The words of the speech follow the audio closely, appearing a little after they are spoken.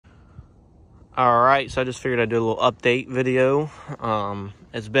All right, so I just figured I'd do a little update video.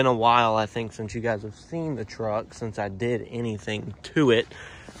 It's been a while, I think, since you guys have seen the truck, since I did anything to it.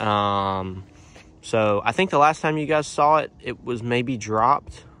 So I think the last time you guys saw it, it was maybe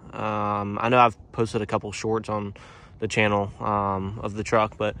dropped. I know I've posted a couple shorts on the channel of the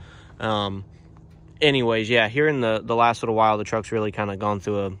truck, but anyways, yeah, here in the last little while, the truck's really kind of gone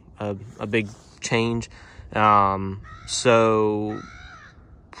through a big change. So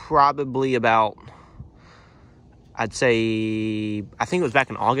probably about, I'd say, I think it was back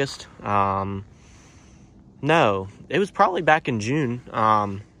in August. No, it was probably back in June.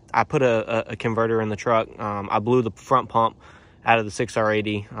 I put a converter in the truck. I blew the front pump out of the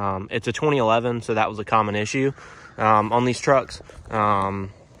 6R80. It's a 2011, so that was a common issue on these trucks.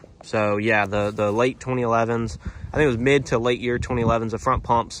 So yeah, the late 2011s, I think it was mid to late year 2011s, the front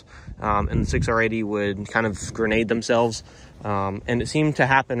pumps in the 6R80 would kind of grenade themselves. And it seemed to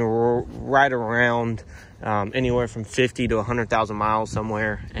happen right around anywhere from 50 to 100,000 miles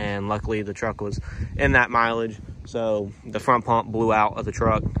somewhere. And luckily the truck was in that mileage. So the front pump blew out of the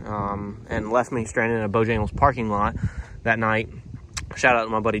truck and left me stranded in a Bojangles parking lot that night. Shout out to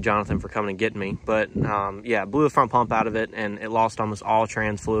my buddy Jonathan for coming and getting me. But yeah, blew the front pump out of it, and it lost almost all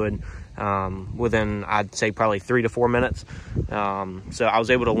trans fluid within, I'd say, probably 3 to 4 minutes. So I was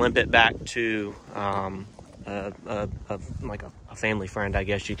able to limp it back to like a family friend, I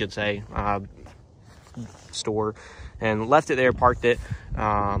guess you could say, store, and left it there, parked it,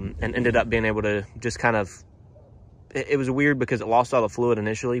 and ended up being able to just kind of, it was weird because it lost all the fluid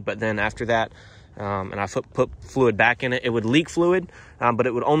initially, but then after that, and I put fluid back in it, it would leak fluid, but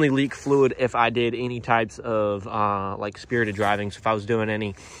it would only leak fluid if I did any types of like spirited driving. So if I was doing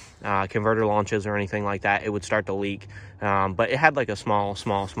any converter launches or anything like that, it would start to leak. But it had like a small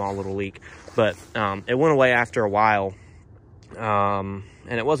little leak, but it went away after a while, and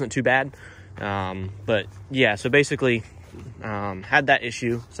it wasn't too bad. But yeah, so basically had that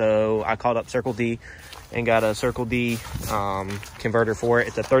issue. So I called up Circle D and got a Circle D converter for it.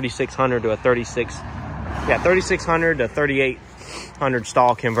 It's a 3600 to a 3600 to 3800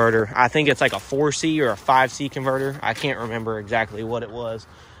 stall converter. I think it's like a 4C or a 5C converter. I can't remember exactly what it was.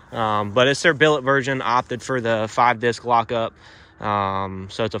 But it's their billet version. Opted for the 5-disc lockup.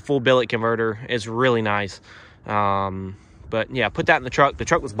 So it's a full billet converter. It's really nice. But yeah, put that in the truck. The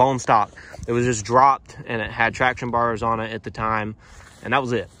truck was bone stock. It was just dropped, and it had traction bars on it at the time, and that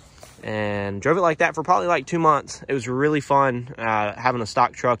was it. And drove it like that for probably like 2 months. It was really fun having a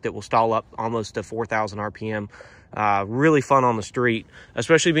stock truck that will stall up almost to 4,000 RPM. Really fun on the street,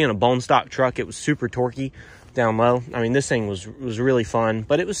 especially being a bone stock truck. It was super torquey down low. I mean, this thing was really fun,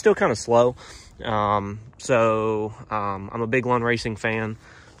 but it was still kind of slow. I'm a big Lund Racing fan,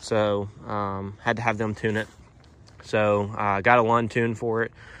 so had to have them tune it. So got a Lund tune for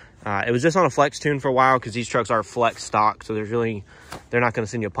it. It was just on a flex tune for a while because these trucks are flex stock, so they're not going to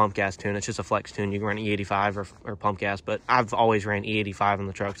send you a pump gas tune. It's just a flex tune. You can run E85 or pump gas, but I've always ran E85 in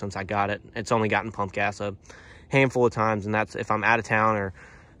the truck since I got it. It's only gotten pump gas a handful of times, and that's if I'm out of town or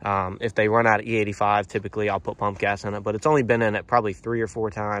if they run out of E85, typically I'll put pump gas in it, but it's only been in it probably 3 or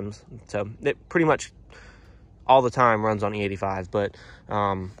 4 times. So it pretty much all the time runs on E85, but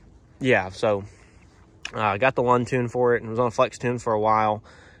yeah, so I got the Lund tune for it and was on a flex tune for a while,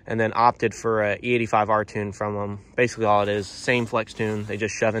 and then opted for a E85R tune from them. Basically all it is, same flex tune. They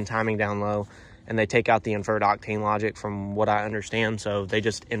just shove in timing down low, and they take out the inferred octane logic from what I understand. So they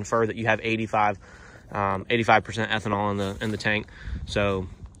just infer that you have 85% ethanol in the tank. So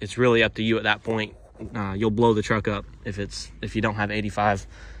it's really up to you at that point. You'll blow the truck up if you don't have 85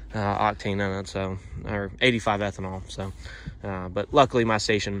 octane in it, so, or 85 ethanol. So, but luckily my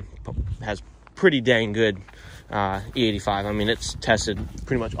station has pretty dang good E85. I mean, it's tested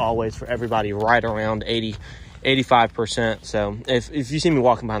pretty much always for everybody right around 85%. So if you see me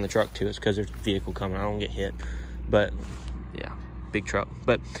walking behind the truck too, it's because there's a vehicle coming. I don't get hit, but yeah, big truck.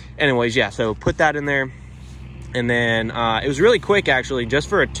 But anyways, yeah, so put that in there, and then it was really quick actually, just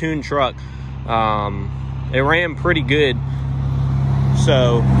for a tuned truck. It ran pretty good,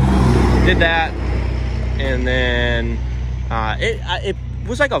 so did that, and then it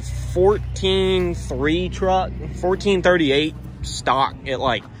was like a 14.3 truck, 1438 stock at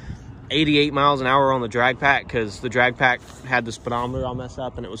like 88 miles an hour on the drag pack, because the drag pack had the speedometer all messed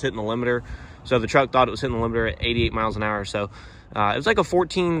up and it was hitting the limiter. So the truck thought it was hitting the limiter at 88 miles an hour. So it was like a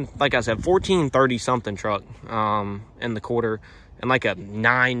 1430 something truck in the quarter, and like a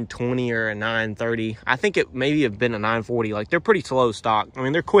 920 or a 930. I think it maybe have been a 940. Like, they're pretty slow stock. I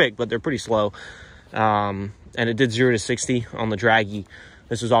mean, they're quick, but they're pretty slow. And it did 0 to 60 on the draggy.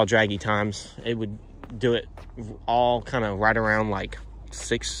 This was all draggy times. It would do it all kind of right around like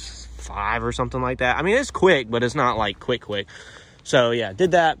 6 5 or something like that. I mean, it's quick, but it's not like quick. So yeah,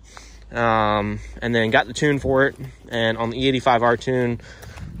 did that. And then got the tune for it. And on the E85R tune,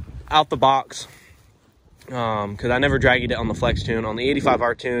 out the box, because I never dragged it on the flex tune. On the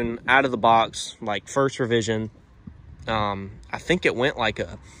 85R tune, out of the box, like first revision, I think it went like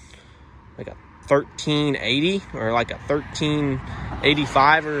a 1380 or like a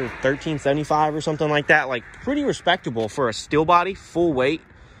 1385 or 1375 or something like that. Like pretty respectable for a steel body, full weight,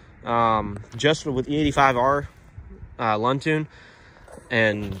 just with the 85R Lund tune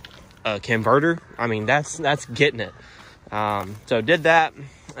and a converter. I mean, that's getting it. So did that.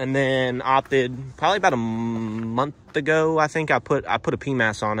 And then opted probably about a month ago, I think I put a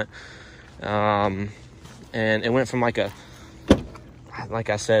PMAS on it. And it went from like I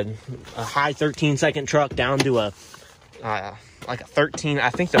said, a high 13-second truck down to like a 13. I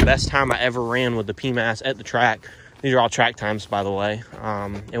think the best time I ever ran with the PMAS at the track, these are all track times, by the way.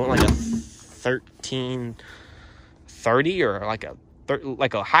 It went like a 1330 or like a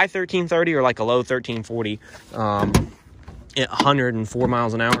high 1330 or like a low 1340. At 104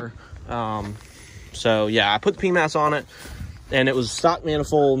 miles an hour. So yeah, I put the PMAS on it, and it was stock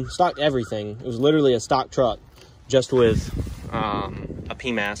manifold, stock everything. It was literally a stock truck just with a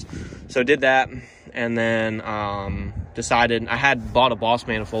PMAS. So did that, and then decided I had bought a Boss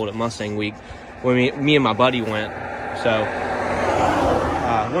manifold at Mustang Week when me and my buddy went. So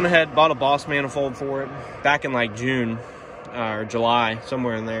went ahead, bought a Boss manifold for it back in like June or July,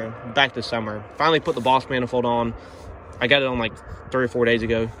 somewhere in there, back this summer. Finally put the Boss manifold on. I got it on like 3 or 4 days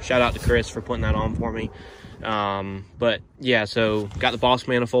ago. Shout out to Chris for putting that on for me. But yeah, so got the Boss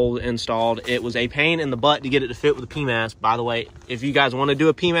manifold installed. It was a pain in the butt to get it to fit with the PMAS. By the way, if you guys want to do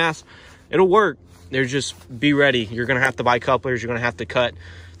a PMAS, it'll work. There's just be ready. You're going to have to buy couplers. You're going to have to cut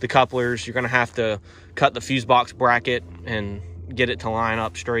the couplers. You're going to have to cut the fuse box bracket and get it to line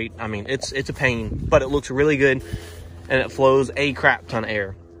up straight. I mean, it's a pain, but it looks really good and it flows a crap ton of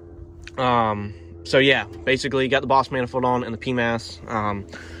air. So yeah, basically got the Boss manifold on and the PMAS.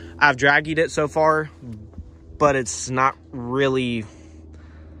 I've dragged it so far, but it's not really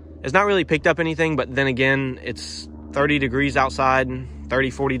picked up anything. But then again, it's 30 degrees outside,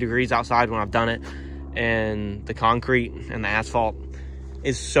 40 degrees outside when I've done it. And the concrete and the asphalt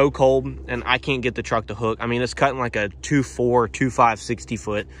is so cold, and I can't get the truck to hook. I mean, it's cutting like a 2.4, 2.5, 60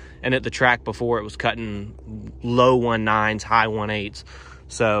 foot. And at the track before, it was cutting low 1.9s, high 1.8s.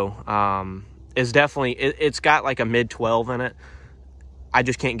 So, it's definitely, it's got like a mid 12 in it. I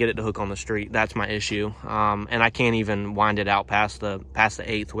just can't get it to hook on the street. That's my issue. And I can't even wind it out past the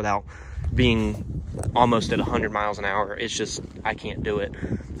 8th without being almost at 100 miles an hour. It's just, I can't do it.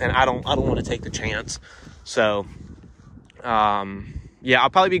 And I don't want to take the chance. So, yeah, I'll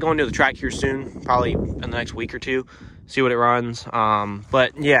probably be going to the track here soon, probably in the next week or two, see what it runs.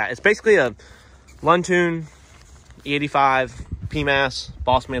 But yeah, it's basically a Lund tune, E85, PMAS,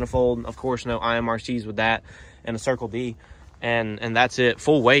 Boss manifold, of course, no IMRCs with that, and a Circle D, and that's it,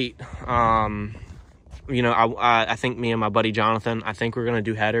 full weight. You know, I think me and my buddy Jonathan, I think we're gonna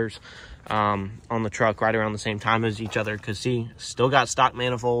do headers on the truck right around the same time as each other, because he still got stock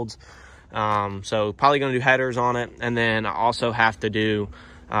manifolds. So probably gonna do headers on it, and then I also have to do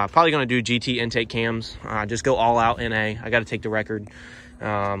probably gonna do GT intake cams. Just go all out NA. I got to take the record,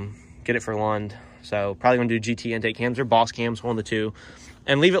 get it for Lund. So probably gonna do GT intake cams or Boss cams, one of the two,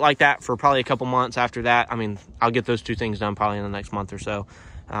 and leave it like that for probably a couple months after that. I mean, I'll get those 2 things done probably in the next month or so.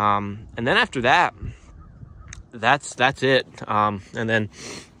 And then after that, that's it. And then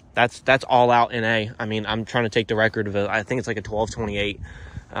that's all out NA. I mean, I'm trying to take the record of I think it's like a 1228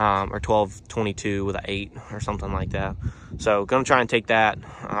 or 1222 with an 8 or something like that. So gonna try and take that.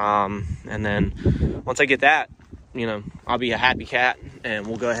 And then once I get that, you know, I'll be a happy cat, and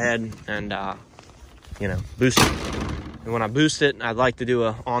we'll go ahead and you know, boost it. And when I boost it, I'd like to do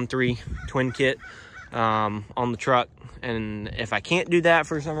a on-3 twin kit on the truck. And if I can't do that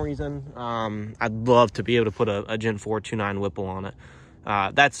for some reason, I'd love to be able to put a Gen 4 2.9 Whipple on it.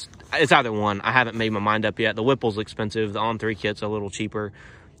 It's either one. I haven't made my mind up yet. The Whipple's expensive. The on-3 kit's a little cheaper,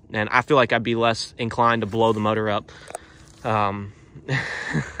 and I feel like I'd be less inclined to blow the motor up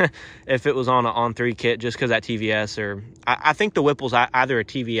if it was on an on-3 kit, just because that TVS, or I think the Whipple's either a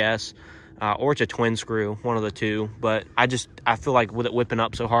TVS or it's a twin screw, one of the two. But I feel like with it whipping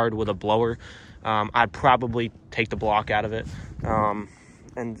up so hard with a blower, I'd probably take the block out of it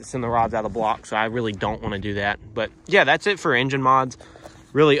and send the rods out of the block. So I really don't want to do that. But yeah, that's it for engine mods.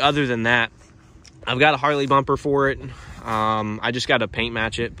 Really, other than that, I've got a Harley bumper for it. I just got to paint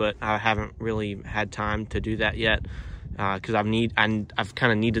match it, but I haven't really had time to do that yet because I've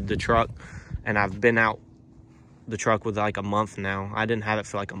kind of needed the truck, and I've been out the truck with like a month now. I didn't have it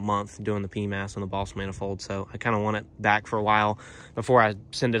for like a month doing the PMAS and the Boss manifold, so I kind of want it back for a while before I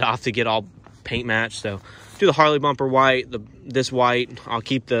send it off to get all paint matched. So do the Harley bumper white, this white. I'll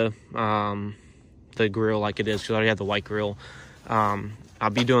keep the grill like it is because I already have the white grill. I'll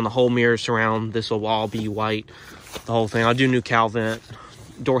be doing the whole mirror surround. This will all be white, the whole thing. I'll do new cowl vent.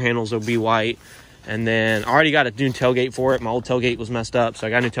 Door handles will be white. And then I already got a new tailgate for it. My old tailgate was messed up, so I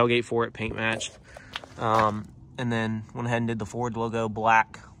got a new tailgate for it, paint matched. And then went ahead and did the Ford logo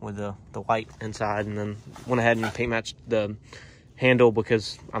black with the white inside, and then went ahead and paint matched the handle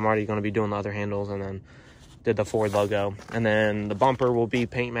because I'm already going to be doing the other handles, and then did the Ford logo. And then the bumper will be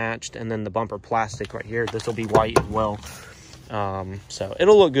paint matched, and then the bumper plastic right here, this will be white as well. So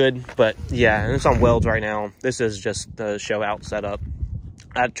it'll look good, but yeah, and it's on welds right now. This is just the show out setup.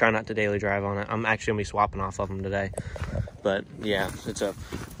 I try not to daily drive on it. I'm actually gonna be swapping off of them today. But yeah, it's a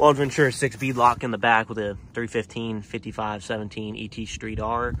Weld Ventura 6 bead lock in the back with a 315 55 17 ET Street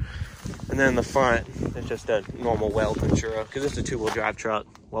R. And then in the front, it's just a normal Weld Ventura because it's a 2-wheel drive truck,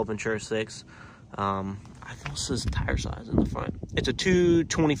 Weld Ventura 6. I think this is tire size in the front. It's a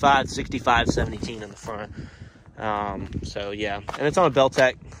 225 65 17 in the front. So yeah, and it's on a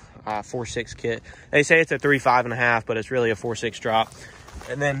Beltec 4.6 kit. They say it's a 3.5.5, but it's really a 4.6 drop.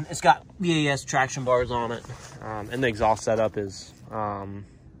 And then it's got BAS traction bars on it. And the exhaust setup is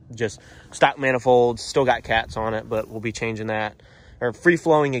just stock manifolds. Still got cats on it, but we'll be changing that. Or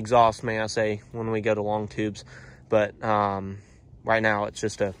free-flowing exhaust, may I say, when we go to long tubes. But right now it's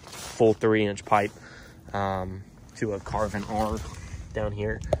just a full 3-inch pipe to a Carvin R down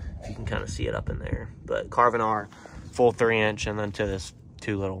here. If you can kind of see it up in there. But Carvin R, full 3-inch, and then to this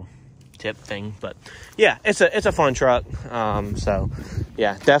 2 little tip thing. But yeah, it's a fun truck. So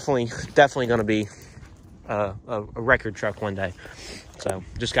yeah, definitely gonna be a record truck one day. So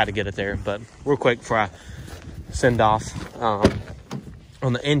just got to get it there. But real quick before I send off,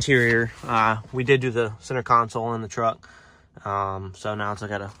 on the interior, we did do the center console in the truck. So now it's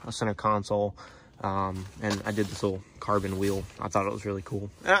got a center console. And I did this little carbon wheel. I thought it was really cool.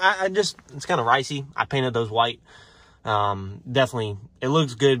 I just, it's kind of ricey. I painted those white. Definitely, it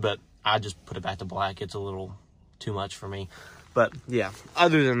looks good, but I just put it back to black. It's a little too much for me. But yeah,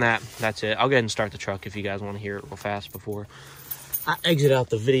 other than that, that's it. I'll go ahead and start the truck if you guys want to hear it real fast before I exit out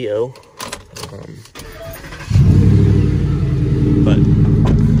the video. But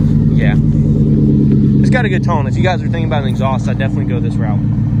yeah, it's got a good tone. If you guys are thinking about an exhaust, I'd definitely go this route.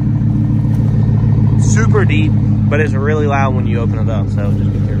 Super deep, but it's really loud when you open it up, so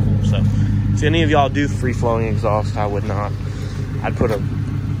just be careful. So if any of y'all do free-flowing exhaust, I would not. I'd put a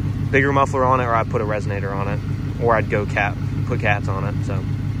bigger muffler on it, or I'd put a resonator on it, or I'd go put cats on it. So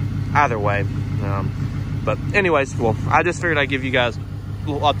either way. But anyways, well, I just figured I'd give you guys a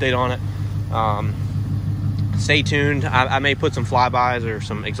little update on it. Stay tuned. I may put some flybys or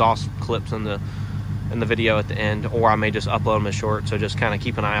some exhaust clips in the video at the end, or I may just upload them as short, so just kind of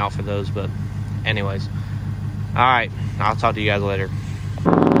keep an eye out for those. But anyways, all right, I'll talk to you guys later.